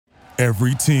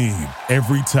Every team,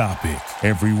 every topic,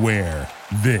 everywhere.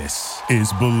 This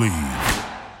is Believe.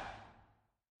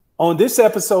 On this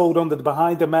episode on the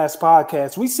Behind the Mask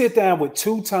podcast, we sit down with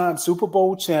two-time Super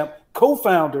Bowl champ,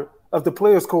 co-founder of the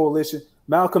Players Coalition,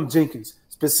 Malcolm Jenkins.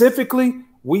 Specifically,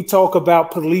 we talk about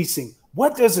policing.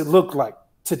 What does it look like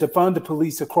to defund the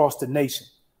police across the nation?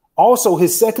 Also,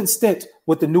 his second stint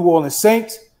with the New Orleans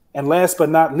Saints. And last but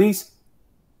not least,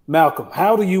 Malcolm,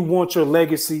 how do you want your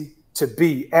legacy to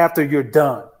be after you're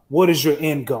done? What is your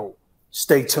end goal?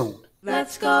 Stay tuned.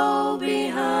 Let's go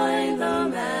behind the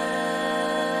mask.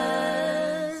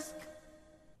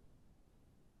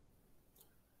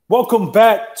 Welcome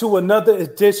back to another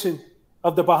edition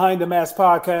of the Behind the Mask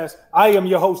podcast. I am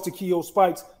your host, Takeo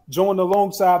Spikes, joined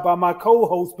alongside by my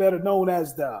co-host, better known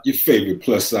as your favorite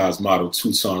plus-size model,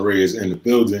 Tucson Reyes, in the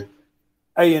building.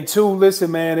 Hey, and two,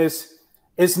 listen, man,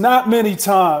 it's not many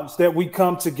times that we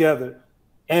come together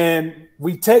and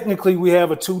we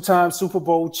have a two-time Super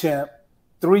Bowl champ,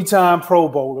 three-time Pro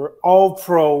Bowler,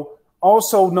 All-Pro,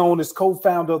 also known as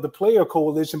co-founder of the Player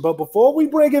Coalition. But before we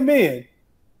bring him in,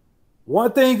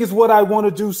 one thing is what I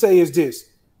want to say is this.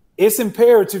 It's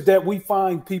imperative that we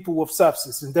find people of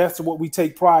substance, and that's what we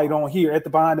take pride on here at the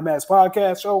Behind the Mask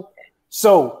podcast show.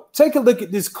 So take a look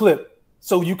at this clip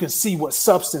so you can see what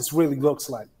substance really looks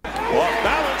like. Well,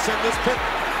 balance, and this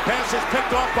pass is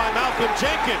picked off by Malcolm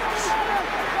Jenkins.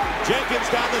 Jenkins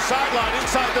down the sideline,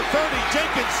 inside the 30.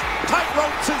 Jenkins tight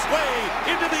ropes his way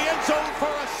into the end zone for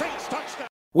a Saints touchdown.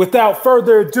 Without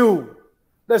further ado,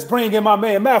 let's bring in my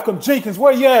man, Malcolm Jenkins.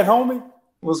 Where you at, homie?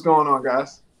 What's going on,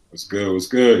 guys? What's good? What's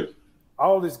good?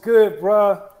 All is good,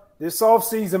 bruh. This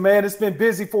offseason, man, it's been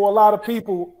busy for a lot of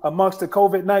people amongst the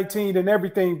COVID-19 and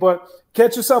everything, but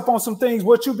catch us up on some things.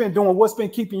 What you've been doing, what's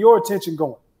been keeping your attention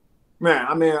going? Man,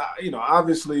 I mean,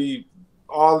 obviously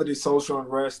all of the social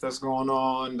unrest that's going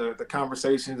on, the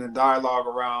conversations and dialogue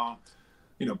around,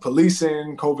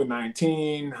 policing,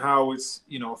 COVID-19, how it's,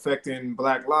 affecting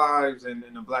Black lives and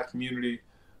the Black community.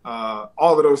 All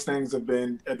of those things have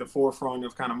been at the forefront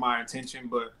of kind of my attention.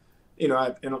 But,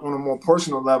 on a more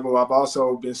personal level, I've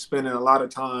also been spending a lot of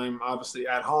time, obviously,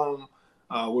 at home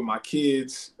with my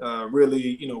kids,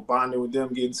 really, bonding with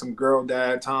them, getting some girl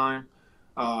dad time.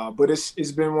 But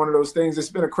it's been one of those things. It's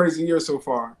been a crazy year so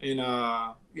far. And,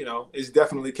 it's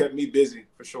definitely kept me busy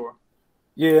for sure.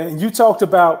 Yeah. And you talked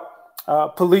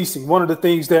about policing. One of the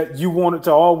things that you wanted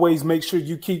to always make sure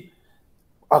you keep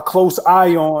a close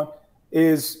eye on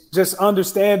is just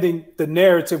understanding the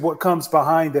narrative, what comes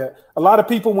behind that. A lot of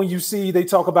people, when you see, they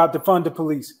talk about defund the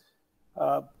police,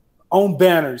 own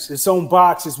banners, its own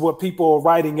boxes, what people are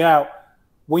writing out.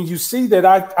 When you see that,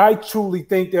 I truly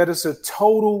think that it's a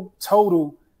total,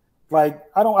 I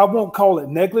won't call it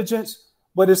negligence,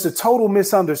 but it's a total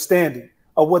misunderstanding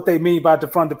of what they mean by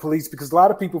defund the police, because a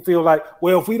lot of people feel like,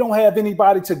 well, if we don't have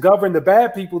anybody to govern the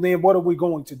bad people, then what are we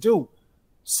going to do?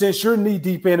 Since you're knee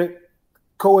deep in it,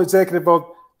 co-executive of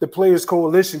the Players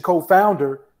Coalition,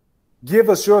 co-founder, give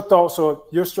us your thoughts or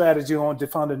your strategy on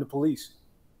defunding the police.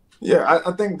 Yeah,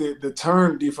 I think the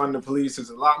term defund the police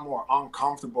is a lot more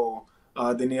uncomfortable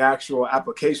than the actual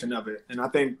application of it. And I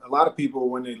think a lot of people,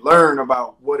 when they learn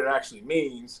about what it actually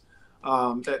means,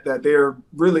 that they're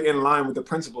really in line with the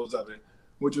principles of it.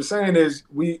 What you're saying is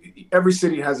every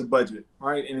city has a budget,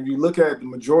 right? And if you look at the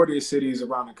majority of cities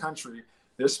around the country,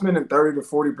 they're spending 30 to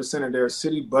 40% of their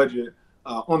city budget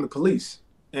on the police.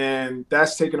 And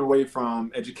that's taken away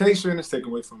from education, it's taken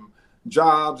away from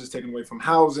jobs, it's taken away from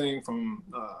housing, from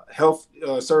health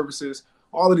services,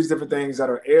 all of these different things that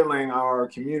are ailing our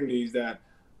communities that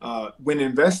when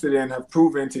invested in have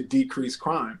proven to decrease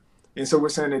crime. And so we're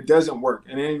saying it doesn't work.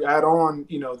 And then you add on,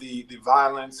 the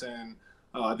violence and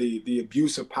the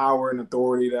abuse of power and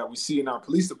authority that we see in our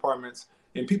police departments,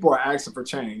 and people are asking for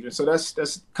change. And so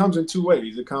that's comes in two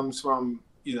ways. It comes from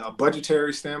a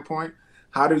budgetary standpoint.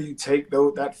 How do you take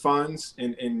that funds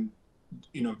and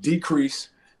decrease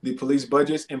the police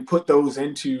budgets and put those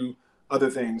into other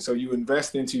things? So you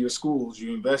invest into your schools,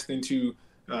 you invest into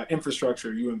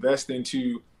infrastructure, you invest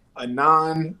into a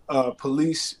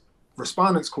non-police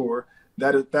respondents corps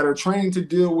that are trained to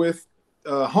deal with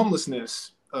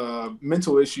homelessness,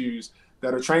 mental issues,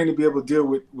 that are trained to be able to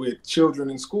deal with children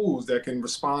in schools, that can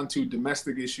respond to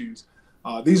domestic issues.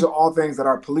 These are all things that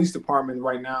our police department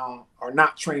right now are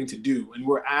not trained to do. And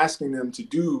we're asking them to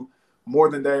do more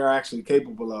than they are actually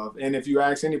capable of. And if you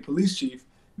ask any police chief,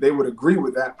 they would agree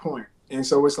with that point. And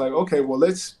so it's like, okay, well,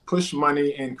 let's push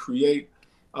money and create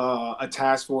a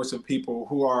task force of people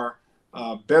who are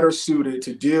better suited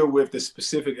to deal with the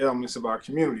specific elements of our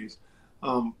communities.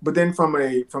 But then from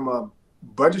a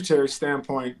budgetary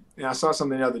standpoint, and I saw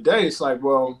something the other day, it's like,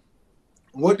 well,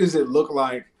 what does it look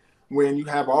like when you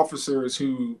have officers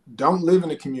who don't live in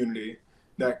the community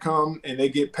that come and they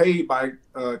get paid by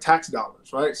tax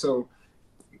dollars, right? So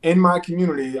in my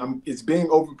community, it's being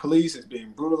over-policed, it's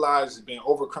being brutalized, it's being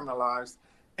over-criminalized,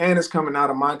 and it's coming out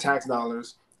of my tax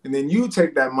dollars. And then you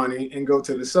take that money and go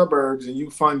to the suburbs and you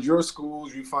fund your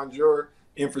schools, you fund your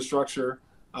infrastructure,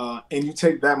 and you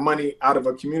take that money out of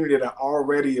a community that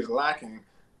already is lacking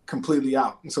completely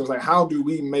out. And so it's like, how do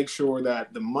we make sure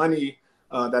that the money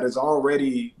that is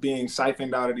already being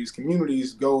siphoned out of these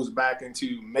communities goes back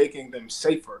into making them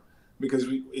safer? Because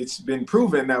it's been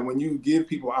proven that when you give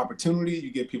people opportunity,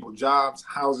 you give people jobs,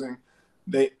 housing,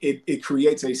 it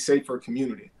creates a safer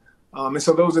community. And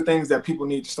so those are things that people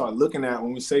need to start looking at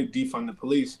when we say defund the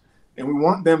police. And we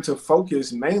want them to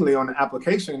focus mainly on the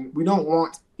application. We don't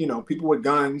want, people with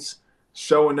guns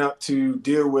showing up to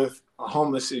deal with a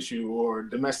homeless issue or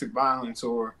domestic violence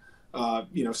or,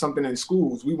 something in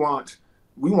schools. We want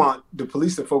the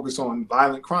police to focus on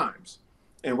violent crimes.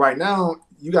 And right now,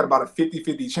 you got about a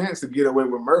 50-50 chance to get away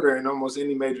with murder in almost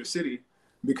any major city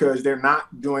because they're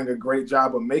not doing a great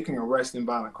job of making arrests in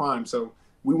violent crime. So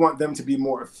we want them to be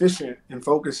more efficient in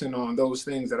focusing on those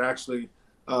things that actually,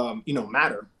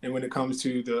 matter. And when it comes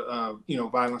to the,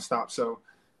 violent stop. So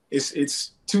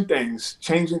it's two things: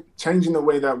 changing the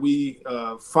way that we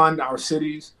fund our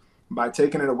cities by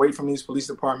taking it away from these police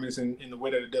departments in the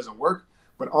way that it doesn't work,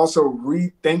 but also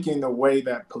rethinking the way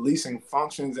that policing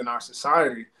functions in our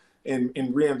society and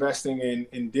reinvesting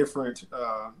in different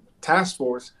task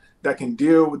force that can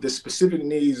deal with the specific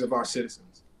needs of our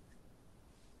citizens.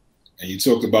 And you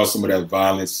talked about some of that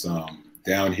violence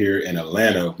down here in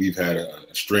Atlanta. We've had a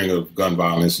string of gun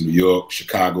violence in New York,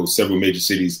 Chicago, several major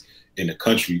cities in the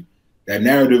country. That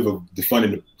narrative of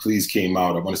defunding the police came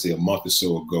out, I want to say a month or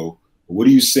so ago. What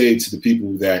do you say to the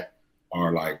people that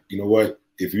are like, you know what,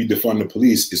 if we defund the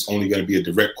police, it's only going to be a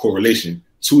direct correlation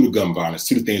to the gun violence,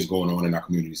 to the things going on in our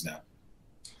communities now?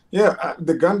 Yeah,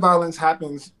 the gun violence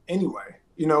happens anyway.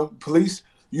 Police,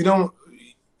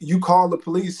 you call the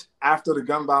police after the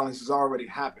gun violence has already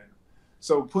happened.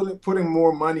 So putting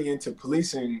more money into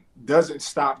policing doesn't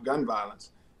stop gun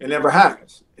violence. It never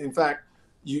has. In fact,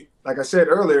 like I said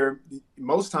earlier,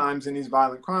 most times in these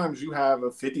violent crimes, you have a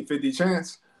 50-50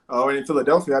 chance. Or in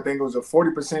Philadelphia, I think it was a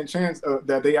 40% chance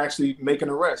that they actually make an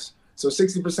arrest. So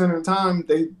 60% of the time,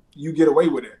 you get away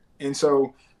with it. And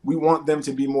so we want them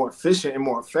to be more efficient and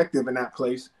more effective in that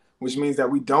place, which means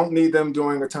that we don't need them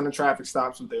doing a ton of traffic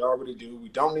stops, what they already do. We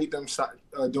don't need them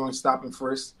doing stop and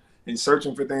frisk and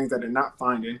searching for things that they're not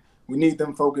finding. We need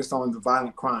them focused on the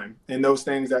violent crime and those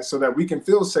things so that we can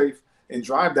feel safe and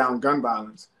drive down gun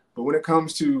violence. But when it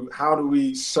comes to how do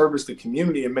we service the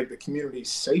community and make the community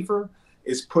safer,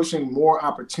 it's pushing more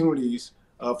opportunities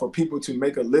for people to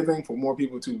make a living, for more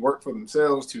people to work for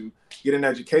themselves, to get an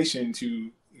education,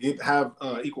 to have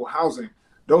equal housing.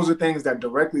 Those are things that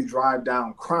directly drive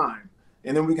down crime.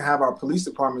 And then we can have our police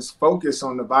departments focus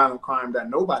on the violent crime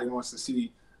that nobody wants to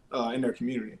see in their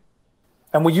community.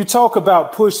 And when you talk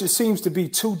about push, it seems to be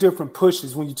two different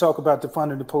pushes when you talk about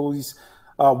defunding the police.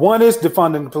 One is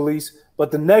defunding the police,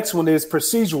 but the next one is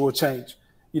procedural change.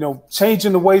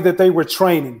 Changing the way that they were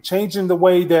training, changing the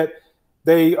way that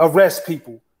they arrest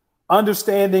people,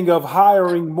 understanding of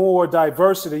hiring more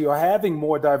diversity or having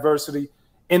more diversity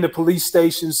in the police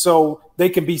stations so they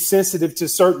can be sensitive to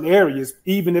certain areas,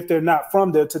 even if they're not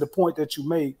from there, to the point that you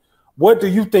made. What do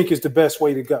you think is the best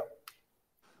way to go?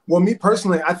 Well, me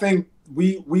personally, I think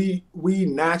we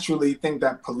naturally think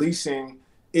that policing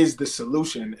is the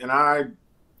solution. And I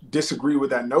disagree with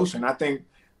that notion. I think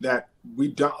that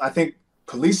I think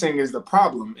policing is the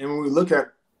problem. And when we look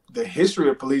at the history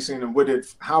of policing and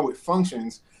how it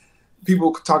functions,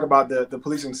 people talk about the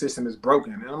policing system is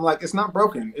broken. And I'm like, it's not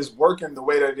broken. It's working the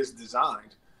way that it is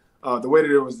designed, the way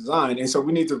that it was designed. And so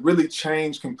we need to really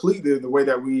change completely the way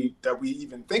that we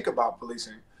even think about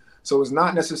policing. So it's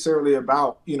not necessarily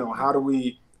about, how do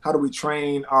we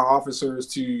train our officers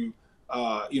to,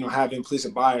 have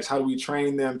implicit bias? How do we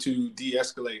train them to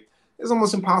de-escalate? It's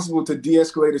almost impossible to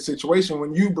de-escalate a situation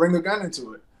when you bring a gun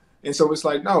into it. And so it's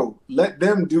like, no, let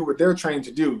them do what they're trained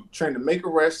to do, trained to make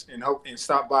arrests and help and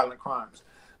stop violent crimes.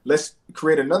 Let's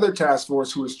create another task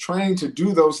force who is trained to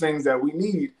do those things that we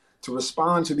need to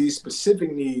respond to these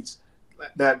specific needs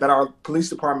that our police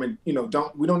department, we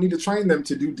don't need to train them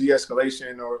to do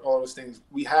de-escalation or all those things.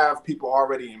 We have people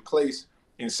already in place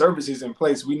and services in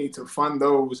place. We need to fund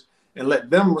those and let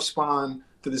them respond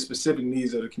to the specific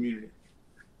needs of the community.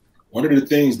 One of the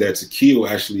things that Takeo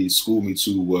actually schooled me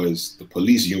to was the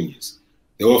police unions.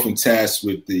 They're often tasked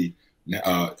with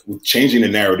with changing the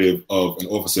narrative of an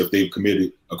officer if they've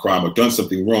committed a crime or done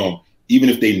something wrong, even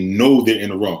if they know they're in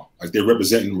the wrong, like they're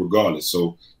representing them regardless.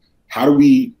 So how do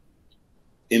we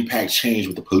impact change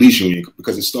with the police union?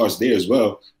 Because it starts there as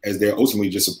well, as they're ultimately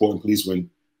just supporting police when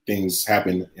things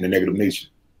happen in a negative nature.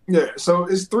 Yeah, so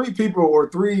it's three people or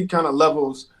three kind of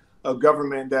levels of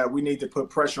government that we need to put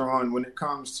pressure on when it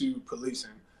comes to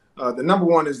policing. The number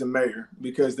one is the mayor,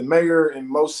 because the mayor in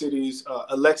most cities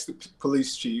elects the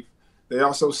police chief. They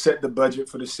also set the budget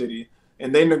for the city,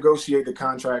 and they negotiate the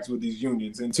contracts with these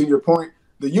unions. And to your point,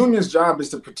 the union's job is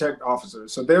to protect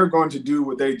officers. So they're going to do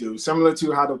what they do, similar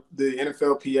to how the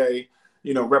NFLPA,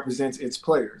 represents its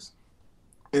players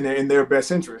in their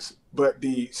best interest. But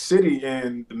the city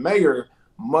and the mayor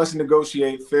must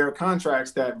negotiate fair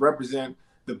contracts that represent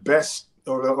the best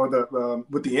or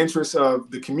with the interests of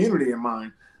the community in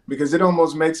mind, because it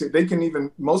almost makes it,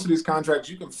 most of these contracts,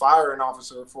 you can fire an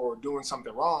officer for doing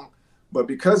something wrong, but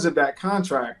because of that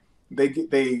contract,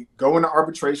 they go into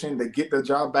arbitration, they get their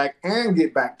job back and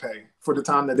get back pay for the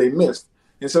time that they missed.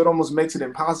 And so it almost makes it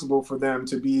impossible for them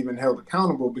to be even held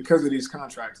accountable because of these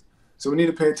contracts. So we need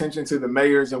to pay attention to the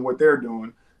mayors and what they're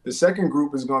doing. The second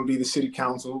group is going to be the city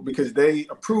council, because they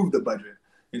approve the budget.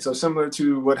 And so similar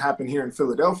to what happened here in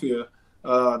Philadelphia,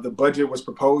 the budget was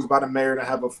proposed by the mayor to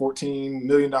have a $14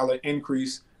 million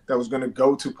increase that was going to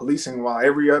go to policing, while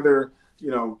every other,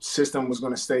 system was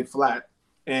going to stay flat.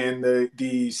 And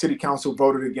the city council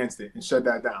voted against it and shut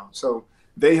that down. So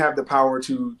they have the power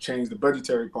to change the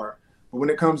budgetary part. But when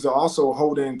it comes to also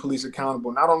holding police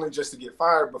accountable, not only just to get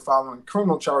fired, but following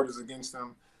criminal charges against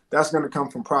them, that's going to come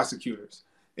from prosecutors.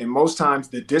 And most times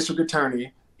the district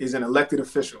attorney is an elected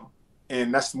official.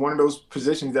 And that's one of those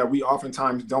positions that we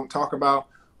oftentimes don't talk about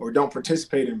or don't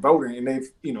participate in voting. And they've,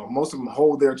 most of them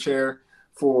hold their chair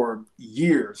for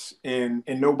years and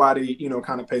nobody,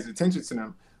 kind of pays attention to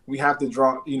them. We have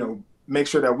to make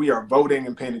sure that we are voting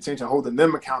and paying attention, holding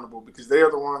them accountable, because they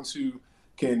are the ones who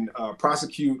can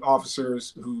prosecute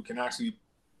officers, who can actually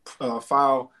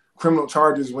file criminal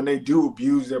charges when they do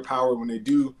abuse their power, when they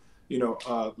do,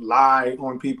 lie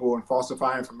on people and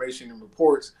falsify information and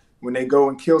reports. When they go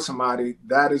and kill somebody,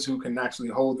 that is who can actually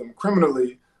hold them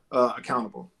criminally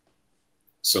accountable.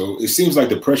 So it seems like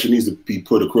the pressure needs to be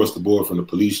put across the board from the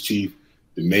police chief,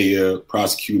 the mayor,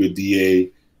 prosecutor,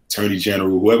 DA, attorney general,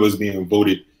 whoever is being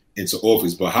voted into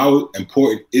office. But how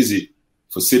important is it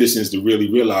for citizens to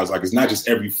really realize, like, it's not just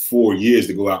every 4 years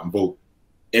to go out and vote.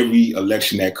 Every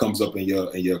election that comes up in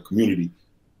your community,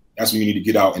 that's when you need to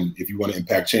get out. And if you want to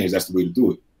impact change, that's the way to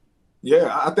do it.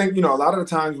 Yeah, I think, a lot of the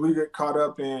times we get caught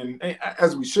up in,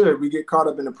 as we should, we get caught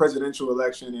up in the presidential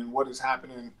election and what is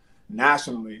happening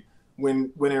nationally,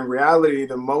 when in reality,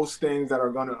 the most things that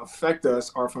are going to affect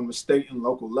us are from the state and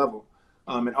local level.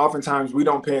 And oftentimes we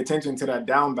don't pay attention to that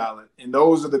down ballot. And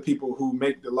those are the people who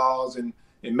make the laws and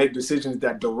make decisions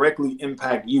that directly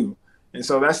impact you. And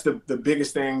so that's the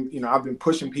biggest thing, I've been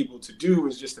pushing people to do,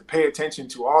 is just to pay attention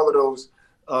to all of those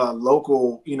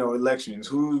local, elections.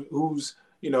 Who's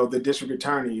the district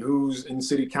attorney, who's in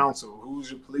city council,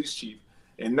 who's your police chief,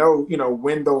 and know,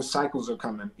 when those cycles are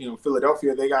coming.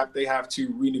 Philadelphia, they have to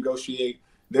renegotiate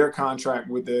their contract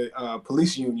with the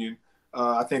police union,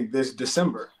 I think this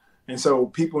December. And so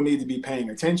people need to be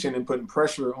paying attention and putting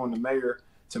pressure on the mayor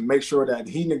to make sure that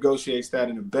he negotiates that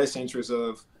in the best interest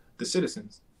of the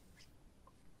citizens.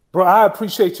 Bro, I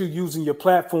appreciate you using your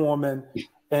platform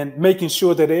and making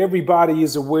sure that everybody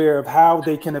is aware of how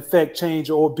they can affect change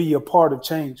or be a part of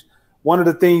change. One of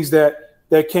the things that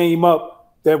came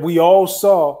up that we all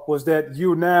saw was that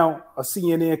you're now a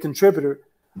CNN contributor.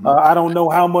 I don't know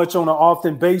how much on an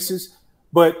often basis,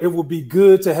 but it would be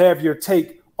good to have your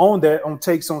take on that, on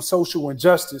takes on social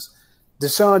injustice.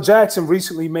 Deshaun Jackson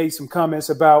recently made some comments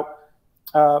about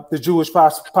the Jewish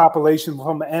population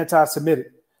from the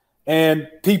anti-Semitic, and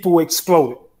people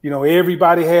exploded.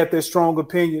 Everybody had their strong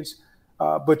opinions,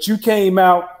 but you came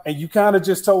out and you kind of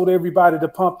just told everybody to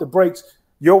pump the brakes.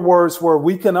 Your words were,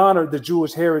 we can honor the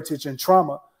Jewish heritage and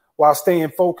trauma while staying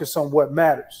focused on what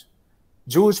matters.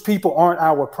 Jewish people aren't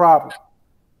our problem,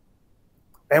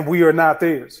 and we are not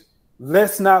theirs.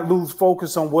 Let's not lose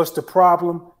focus on what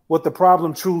the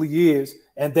problem truly is,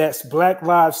 and that's Black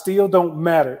lives still don't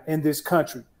matter in this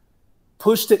country.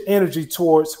 Push the energy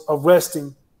towards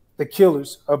arresting the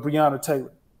killers of Breonna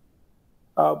Taylor.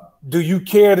 Do you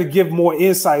care to give more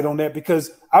insight on that?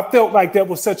 Because I felt like that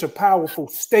was such a powerful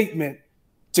statement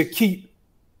to keep.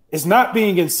 It's not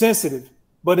being insensitive,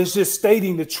 but it's just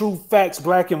stating the true facts,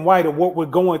 black and white, of what we're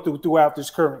going through throughout this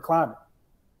current climate.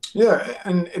 Yeah,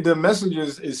 and the message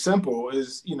is simple,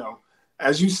 is,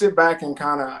 as you sit back and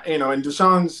kind of, and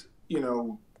Deshaun's,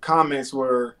 comments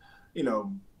were,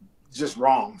 just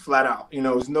wrong, flat out.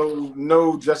 There's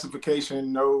no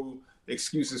justification, no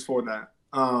excuses for that.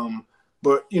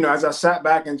 But, you know, as I sat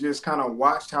back and just kind of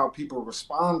watched how people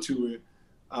respond to it,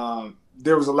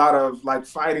 there was a lot of like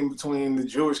fighting between the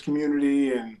Jewish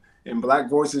community and Black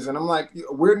voices. And I'm like,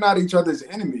 we're not each other's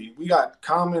enemy. We got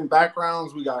common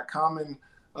backgrounds. We got common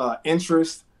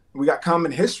interests. We got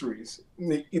common histories.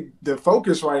 The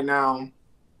focus right now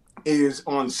is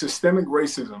on systemic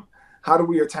racism. How do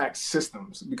we attack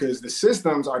systems? Because the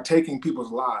systems are taking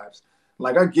people's lives.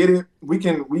 Like, I get it. We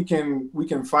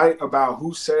can fight about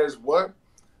who says what,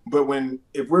 but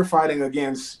if we're fighting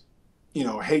against, you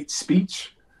know, hate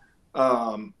speech,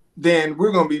 then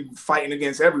we're going to be fighting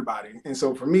against everybody. And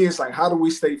so for me, it's like, how do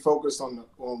we stay focused on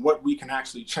what we can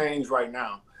actually change right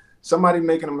now? Somebody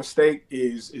making a mistake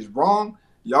is wrong.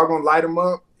 Y'all going to light them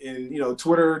up, and, you know,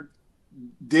 Twitter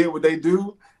did what they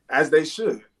do, as they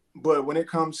should. But when it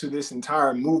comes to this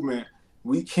entire movement,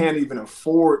 we can't even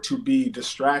afford to be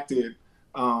distracted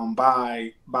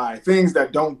by things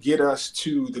that don't get us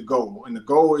to the goal. And the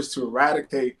goal is to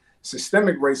eradicate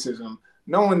systemic racism,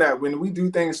 knowing that when we do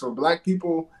things for Black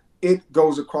people, it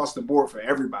goes across the board for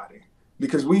everybody.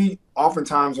 Because we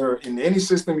oftentimes are, in any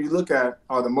system you look at,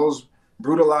 are the most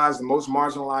brutalized, the most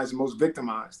marginalized, the most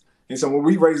victimized. And so when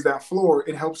we raise that floor,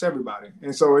 it helps everybody.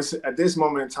 And so it's at this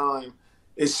moment in time,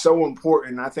 it's so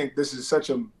important. I think this is such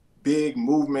a big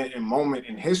movement and moment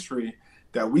in history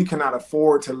that we cannot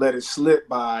afford to let it slip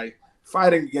by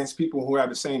fighting against people who have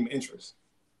the same interests.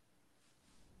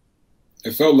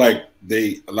 It felt like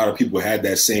a lot of people had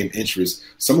that same interest.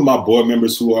 Some of my board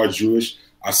members who are Jewish,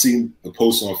 I seen the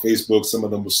posts on Facebook. Some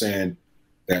of them were saying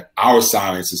that our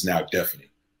silence is now deafening.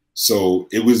 So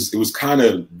it was kind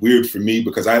of weird for me,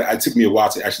 because it took me a while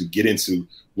to actually get into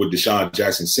what Deshaun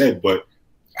Jackson said. But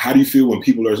how do you feel when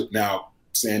people are now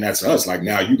saying that to us? Like,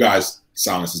 now you guys'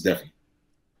 silence is deafening.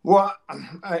 Well,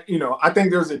 I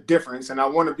think there's a difference, and I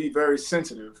want to be very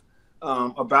sensitive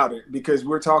about it, because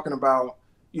we're talking about,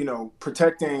 you know,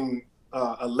 protecting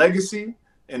a legacy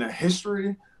and a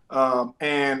history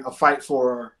and a fight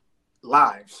for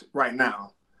lives right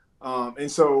now.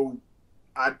 And so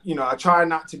I try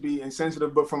not to be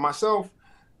insensitive, but for myself,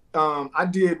 I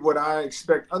did what I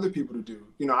expect other people to do.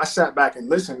 You know, I sat back and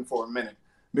listened for a minute,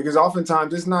 because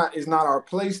oftentimes it's not our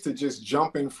place to just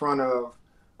jump in front of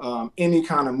any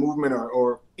kind of movement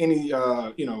or any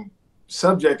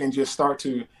subject and just start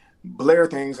to blare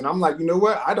things. And I'm like, you know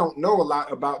what? I don't know a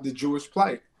lot about the Jewish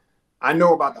plight. I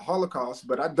know about the Holocaust,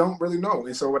 but I don't really know.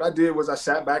 And so what I did was I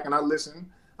sat back and I listened.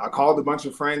 I called a bunch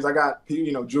of friends. I got,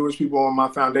 Jewish people on my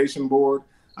foundation board.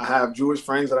 I have Jewish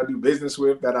friends that I do business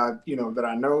with that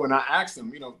I know. And I asked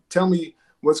them, tell me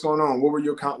what's going on. What were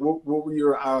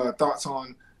your thoughts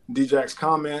on DJ's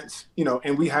comments?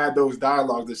 And we had those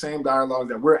dialogues, the same dialogue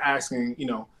that we're asking,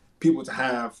 people to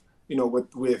have,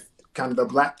 with kind of the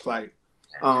Black plight.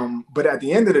 But at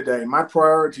the end of the day, my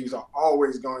priorities are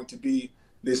always going to be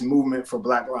this movement for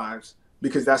Black lives,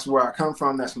 because that's where I come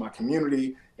from. That's my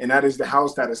community. And that is the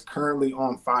house that is currently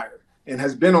on fire and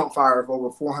has been on fire for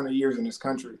over 400 years in this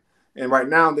country. And right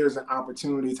now there's an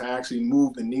opportunity to actually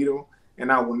move the needle,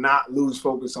 and I will not lose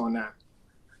focus on that.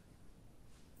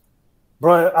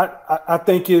 Bro, I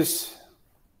think it's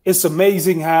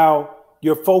amazing how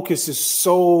your focus is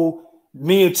so,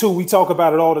 me and we talk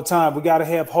about it all the time. We got to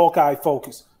have Hawkeye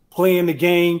focus, playing the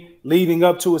game, leading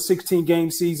up to a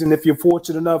 16-game season if you're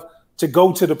fortunate enough to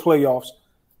go to the playoffs.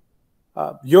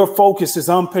 Your focus is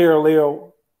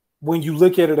unparalleled when you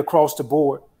look at it across the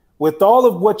board. With all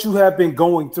of what you have been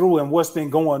going through and what's been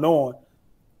going on,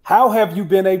 how have you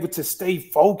been able to stay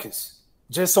focused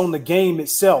just on the game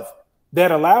itself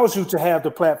that allows you to have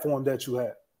the platform that you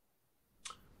have?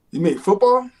 You mean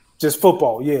football? Just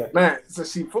football, yeah. Man, so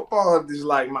see, football is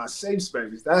like my safe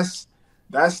space.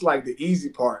 That's like the easy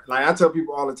part. Like I tell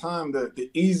people all the time, the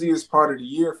easiest part of the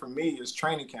year for me is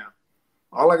training camp.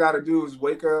 All I got to do is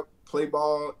wake up, play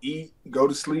ball, eat, go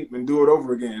to sleep, and do it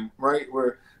over again, right?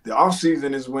 Where the off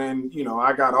season is when,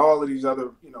 I got all of these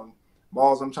other,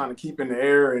 balls I'm trying to keep in the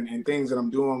air and things that I'm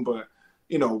doing. But,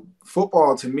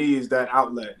 football to me is that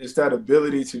outlet. It's that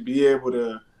ability to be able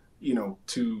to,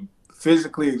 to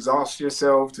physically exhaust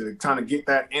yourself, to kind of get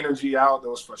that energy out,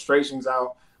 those frustrations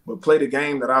out, but play the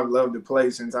game that I've loved to play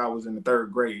since I was in the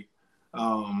third grade.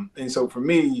 And so for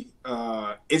me,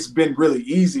 it's been really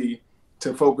easy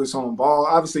to focus on ball.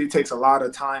 Obviously, it takes a lot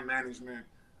of time management.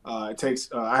 I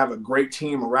have a great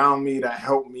team around me that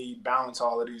help me balance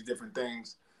all of these different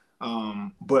things.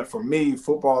 But for me,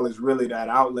 football is really that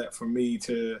outlet for me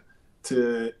to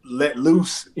let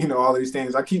loose, all of these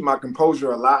things. I keep my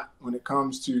composure a lot when it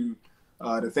comes to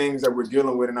the things that we're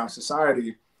dealing with in our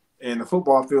society. And the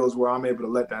football field is where I'm able to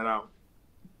let that out.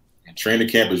 Training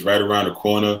camp is right around the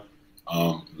corner.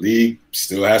 League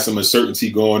still has some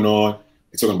uncertainty going on.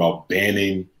 They're talking about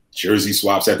banning jersey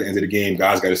swaps at the end of the game.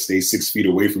 Guys got to stay 6 feet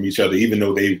away from each other, even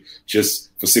though they've just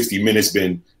for 60 minutes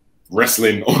been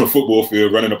wrestling on a football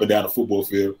field, running up and down a football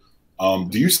field.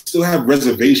 Do you still have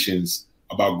reservations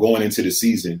about going into the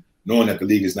season, knowing that the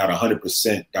league is not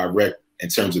 100% direct in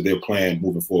terms of their plan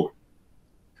moving forward?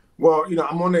 Well,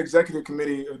 I'm on the executive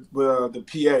committee with the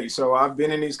PA, so I've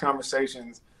been in these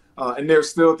conversations, and there's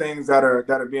still things that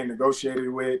are being negotiated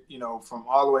with, from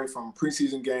all the way from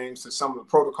preseason games to some of the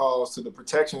protocols to the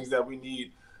protections that we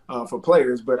need for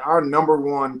players. But our number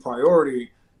one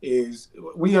priority is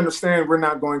we understand we're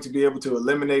not going to be able to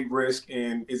eliminate risk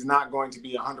and it's not going to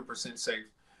be 100% safe.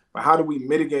 But how do we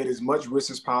mitigate as much risk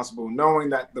as possible,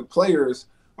 knowing that the players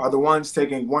are the ones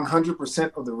taking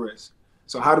 100% of the risk?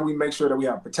 So how do we make sure that we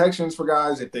have protections for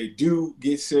guys if they do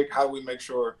get sick? How do we make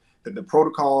sure that the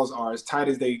protocols are as tight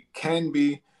as they can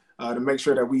be to make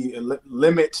sure that we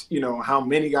limit, how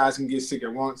many guys can get sick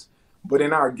at once? But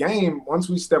in our game, once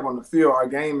we step on the field, our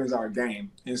game is our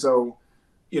game. And so,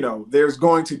 there's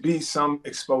going to be some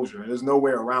exposure. There's no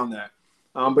way around that.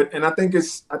 But I think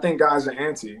guys are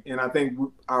antsy, and I think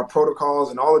our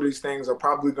protocols and all of these things are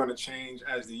probably going to change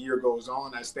as the year goes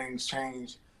on, as things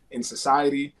change in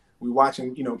society. We're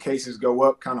watching, cases go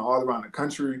up kind of all around the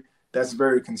country. That's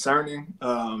very concerning.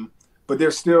 But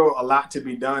there's still a lot to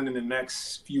be done in the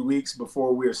next few weeks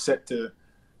before we're set to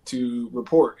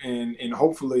report, and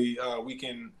hopefully we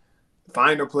can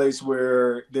find a place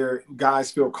where their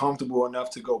guys feel comfortable enough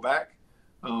to go back.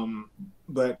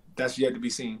 But that's yet to be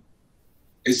seen.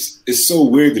 It's so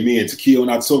weird to me, and Takeo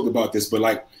and I talked about this, but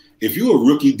like if you're a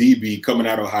rookie DB coming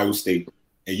out of Ohio State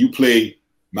and you play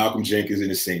Malcolm Jenkins and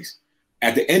the Saints,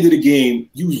 at the end of the game,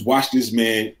 you watch this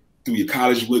man through your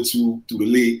college you went to, through the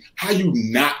league. How you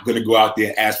not going to go out there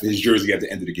and ask for his jersey at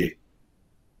the end of the game?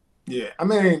 Yeah, I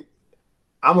mean,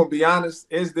 I'm going to be honest.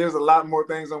 There's a lot more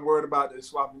things I'm worried about than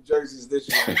swapping jerseys this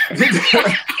year.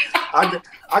 I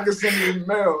can send you an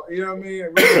email, you know what I mean?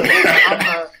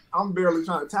 I'm barely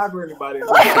trying to tackle anybody.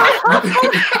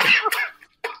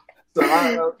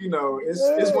 So,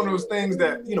 it's one of those things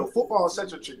that, football is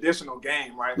such a traditional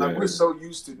game, right? Like, we're so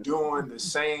used to doing the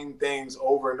same things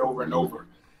over and over and over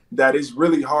that it's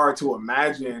really hard to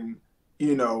imagine,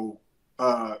 bending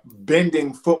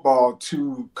football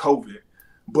to COVID.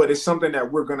 But it's something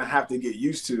that we're going to have to get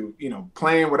used to.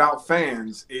 Playing without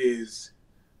fans is –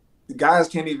 the guys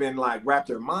can't even, wrap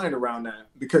their mind around that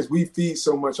because we feed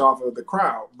so much off of the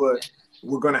crowd. But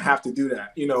we're going to have to do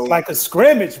that, It's like a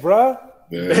scrimmage, bro.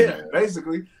 Yeah,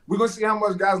 basically. We're going to see how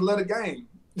much guys love a game.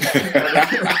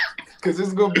 Because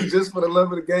it's going to be just for the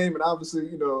love of the game and obviously,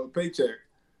 a paycheck.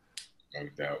 No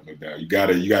doubt. You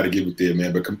gotta give it there,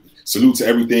 man. But salute to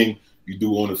everything you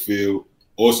do on the field,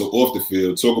 also off the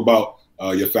field. Talk about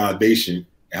your foundation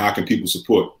and how can people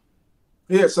support?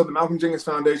 Yeah, so the Malcolm Jenkins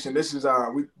Foundation, this is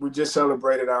we just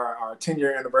celebrated our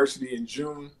 10-year anniversary in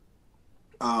June.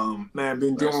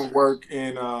 Been doing work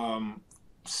in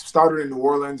started in New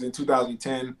Orleans in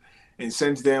 2010, and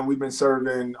since then we've been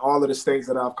serving all of the states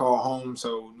that I've called home.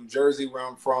 So New Jersey, where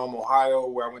I'm from, Ohio,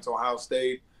 where I went to Ohio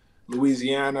State,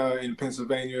 Louisiana, and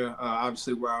Pennsylvania,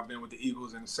 obviously where I've been with the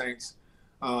Eagles and the Saints.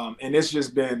 And it's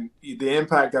just been the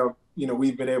impact that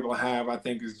we've been able to have, I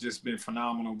think, has just been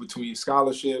phenomenal, between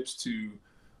scholarships to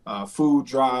food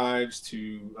drives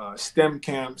to STEM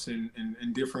camps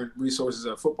and different resources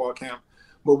at football camp.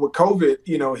 But with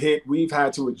COVID, hit, we've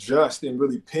had to adjust and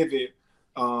really pivot,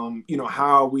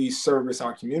 how we service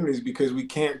our communities because we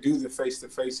can't do the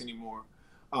face-to-face anymore.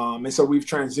 And so we've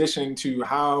transitioned to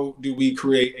how do we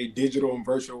create a digital and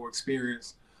virtual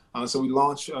experience. So we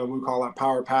launched, we call it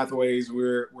Power Pathways.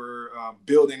 We're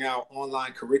building out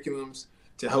online curriculums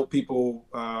to help people,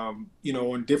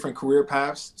 on different career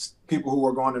paths, people who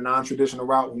are going a non-traditional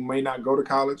route who may not go to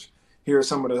college. Here are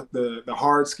some of the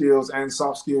hard skills and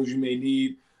soft skills you may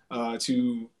need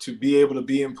to be able to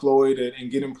be employed and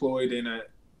get employed in a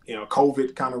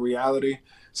COVID kind of reality.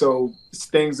 So it's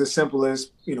things as simple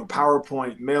as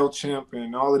PowerPoint, MailChimp,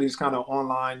 and all of these kind of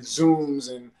online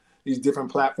Zooms and these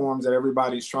different platforms that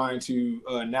everybody's trying to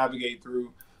navigate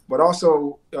through. But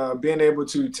also being able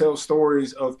to tell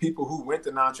stories of people who went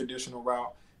the non-traditional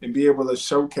route and be able to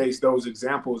showcase those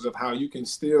examples of how you can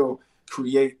still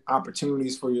create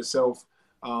opportunities for yourself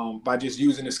by just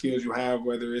using the skills you have,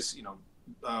 whether it's,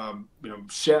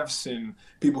 chefs and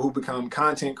people who become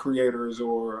content creators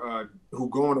or who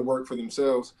go on to work for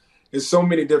themselves. There's so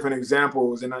many different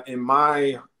examples. And in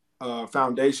my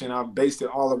foundation, I've based it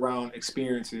all around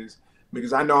experiences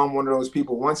because I know I'm one of those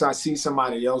people. Once I see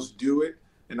somebody else do it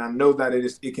and I know that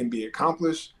it can be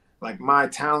accomplished, like my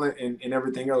talent and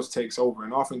everything else takes over.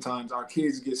 And oftentimes our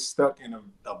kids get stuck in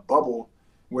a bubble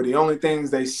where the only things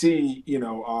they see,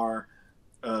 are,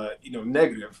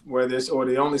 negative, or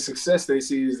the only success they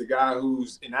see is the guy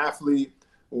who's an athlete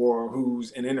or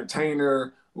who's an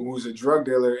entertainer, or who's a drug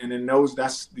dealer, and then knows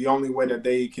that's the only way that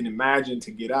they can imagine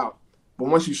to get out. But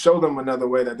once you show them another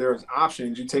way, that there's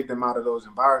options, you take them out of those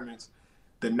environments,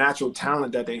 the natural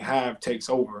talent that they have takes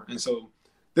over. And so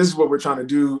this is what we're trying to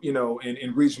do,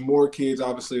 and reach more kids,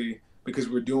 obviously, because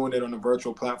we're doing it on a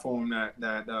virtual platform that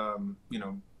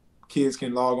kids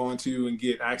can log on to and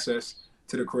get access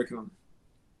to the curriculum.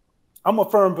 I'm a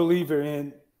firm believer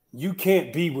in you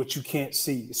can't be what you can't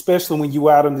see, especially when you're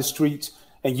out in the streets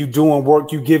and you doing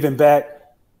work, you giving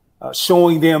back,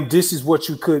 showing them this is what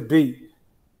you could be.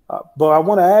 But I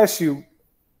want to ask you,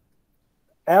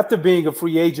 after being a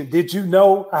free agent,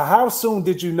 how soon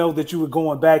did you know that you were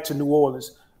going back to New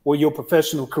Orleans where your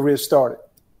professional career started?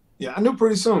 Yeah, I knew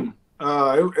pretty soon.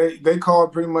 They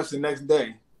called pretty much the next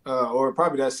day, or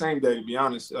probably that same day, to be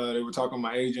honest. They were talking to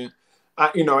my agent.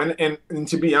 And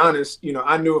to be honest,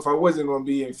 I knew if I wasn't going to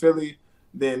be in Philly,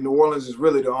 then New Orleans is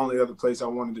really the only other place I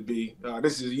wanted to be.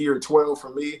 This is year 12 for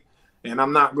me, and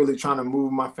I'm not really trying to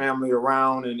move my family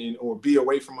around or be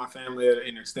away from my family at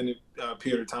an extended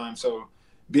period of time. So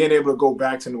being able to go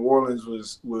back to New Orleans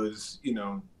was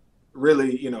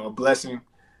really, a blessing.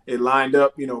 It lined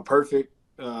up, perfect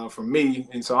for me.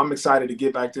 And so I'm excited to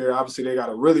get back there. Obviously, they got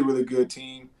a really, really good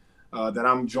team that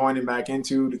I'm joining back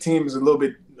into. The team is a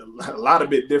lot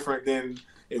bit different than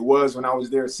it was when I was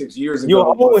there 6 years ago.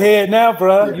 You're an old head now,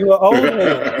 bro. Yeah. You're an old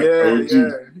head. Yeah.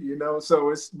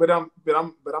 So but I'm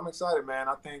excited, man.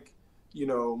 I think,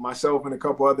 myself and a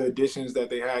couple other additions that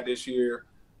they had this year,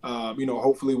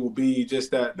 hopefully will be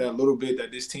just that little bit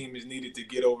that this team is needed to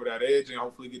get over that edge and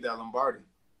hopefully get that Lombardi.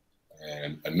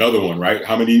 And another one, right?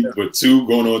 How many? With 2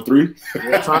 going on 3?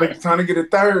 Yeah, trying to get a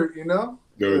third, No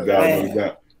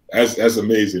doubt. That's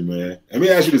amazing, man. Let me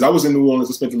ask you this. I was in New Orleans.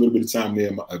 I spent a little bit of time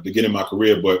there at the beginning of my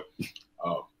career, but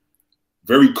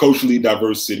very culturally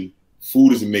diverse city.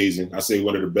 Food is amazing. I say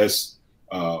one of the best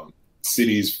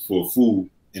cities for food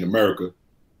in America.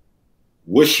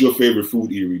 What's your favorite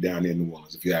food eatery down there in New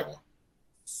Orleans, if you have one?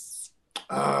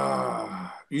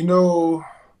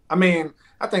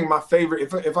 I think my favorite,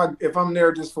 if I'm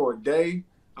there just for a day,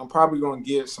 I'm probably going to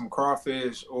get some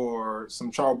crawfish or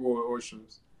some charbroiled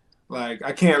oysters. Like,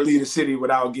 I can't leave the city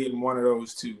without getting one of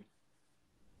those 2.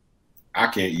 I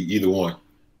can't eat either one.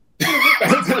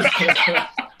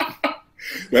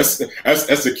 That's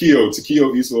Takeo.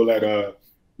 Takeo eats all that,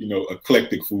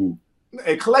 eclectic food.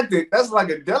 Eclectic? That's like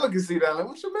a delicacy down there.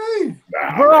 What you mean?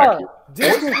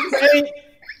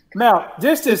 Bro,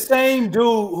 just the same dude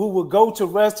who would go to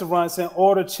restaurants and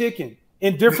order chicken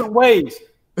in different ways.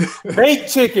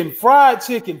 Baked chicken, fried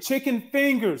chicken, chicken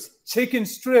fingers, chicken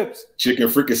strips, chicken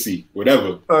fricassee,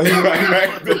 whatever. Yeah,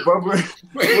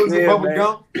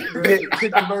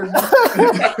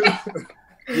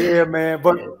 man.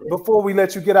 But before we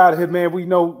let you get out of here, man, we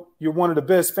know you're one of the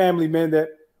best family men that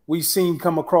we've seen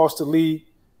come across the league,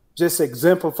 just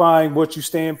exemplifying what you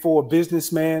stand for, a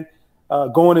businessman,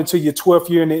 going into your 12th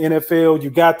year in the NFL. You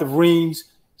got the rings,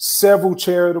 several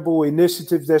charitable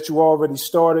initiatives that you already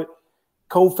started,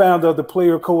 co-founder of the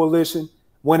Player Coalition.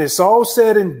 When it's all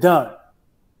said and done,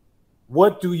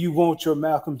 what do you want your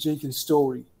Malcolm Jenkins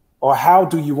story, or how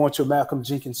do you want your Malcolm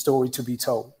Jenkins story to be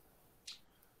told?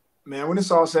 Man, when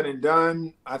it's all said and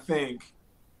done, I think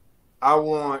I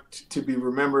want to be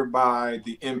remembered by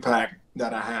the impact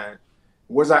that I had.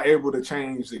 Was I able to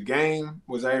change the game?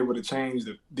 Was I able to change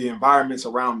the environments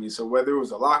around me? So whether it was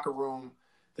the locker room,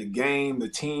 the game, the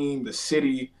team, the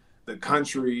city, the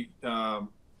country,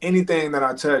 anything that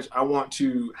I touch, I want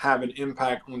to have an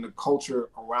impact on the culture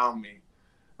around me.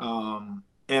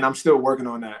 And I'm still working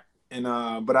on that. And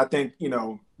but I think,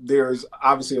 there's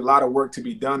obviously a lot of work to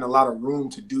be done, a lot of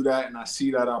room to do that. And I see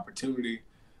that opportunity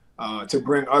to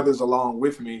bring others along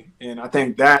with me. And I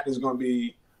think that is going to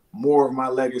be more of my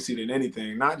legacy than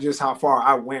anything, not just how far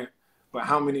I went, but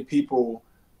how many people,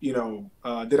 did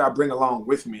I bring along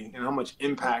with me, and how much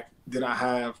impact did I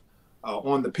have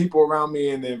on the people around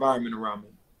me and the environment around me.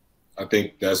 I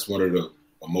think that's one of the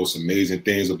most amazing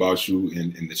things about you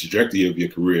and the trajectory of your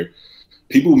career.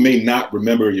 People may not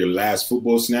remember your last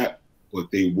football snap, but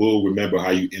they will remember how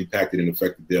you impacted and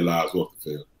affected their lives off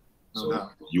the field. So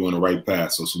you're on the right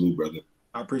path. So salute, brother.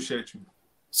 I appreciate you.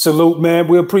 Salute, man.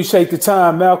 We appreciate the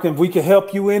time, Malcolm. If we can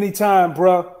help you anytime,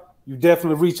 bro, you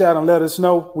definitely reach out and let us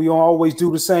know. We always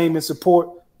do the same and support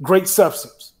great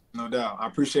substance. No doubt. I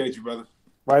appreciate you, brother.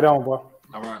 Right on, bro.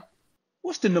 All right.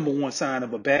 What's the number one sign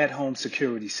of a bad home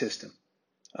security system?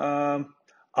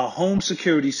 a home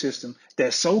security system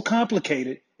that's so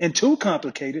complicated and too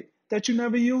complicated that you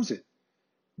never use it.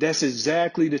 That's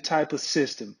exactly the type of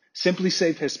system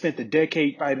SimpliSafe has spent a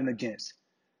decade fighting against.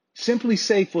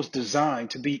 SimpliSafe was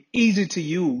designed to be easy to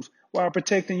use while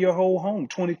protecting your whole home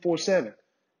 24/7.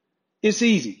 It's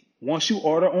easy. Once you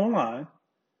order online,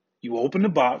 you open the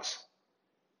box,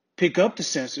 pick up the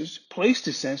sensors, place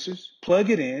the sensors, plug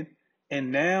it in, and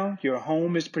now your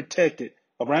home is protected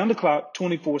around the clock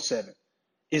 24/7.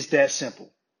 It's that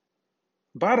simple.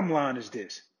 Bottom line is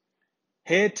this.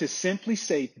 Head to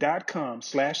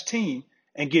simplisafe.com/team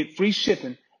and get free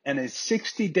shipping and a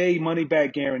 60-day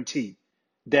money-back guarantee.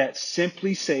 That's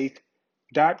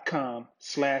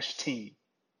simplisafe.com/team.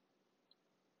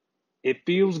 It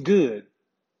feels good,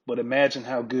 but imagine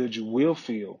how good you will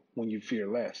feel when you fear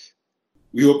less.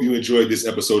 We hope you enjoyed this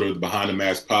episode of the Behind the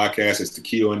Mask podcast as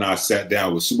Takeo and I sat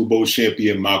down with Super Bowl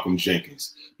champion Malcolm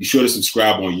Jenkins. Be sure to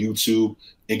subscribe on YouTube,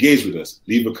 engage with us,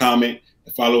 leave a comment,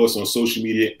 and follow us on social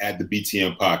media at the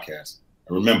BTM Podcast.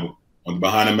 And remember, on the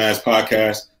Behind the Mask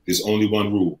podcast, there's only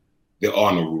one rule. There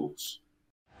are no rules.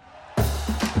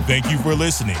 Thank you for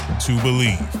listening to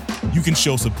Believe. You can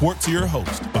show support to your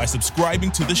host by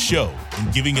subscribing to the show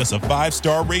and giving us a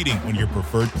 5-star rating on your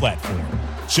preferred platform.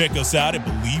 Check us out at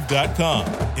Believe.com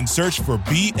and search for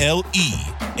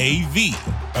BLEAV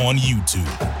on YouTube.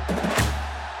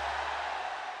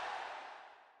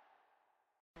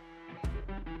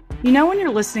 You know when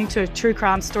you're listening to a true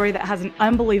crime story that has an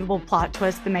unbelievable plot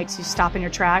twist that makes you stop in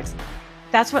your tracks?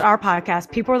 That's what our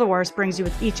podcast, People Are the Worst, brings you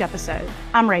with each episode.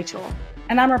 I'm Rachel.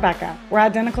 And I'm Rebecca. We're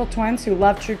identical twins who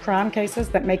love true crime cases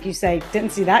that make you say,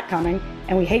 didn't see that coming,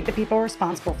 and we hate the people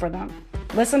responsible for them.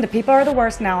 Listen to People Are the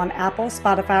Worst now on Apple,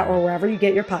 Spotify, or wherever you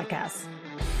get your podcasts.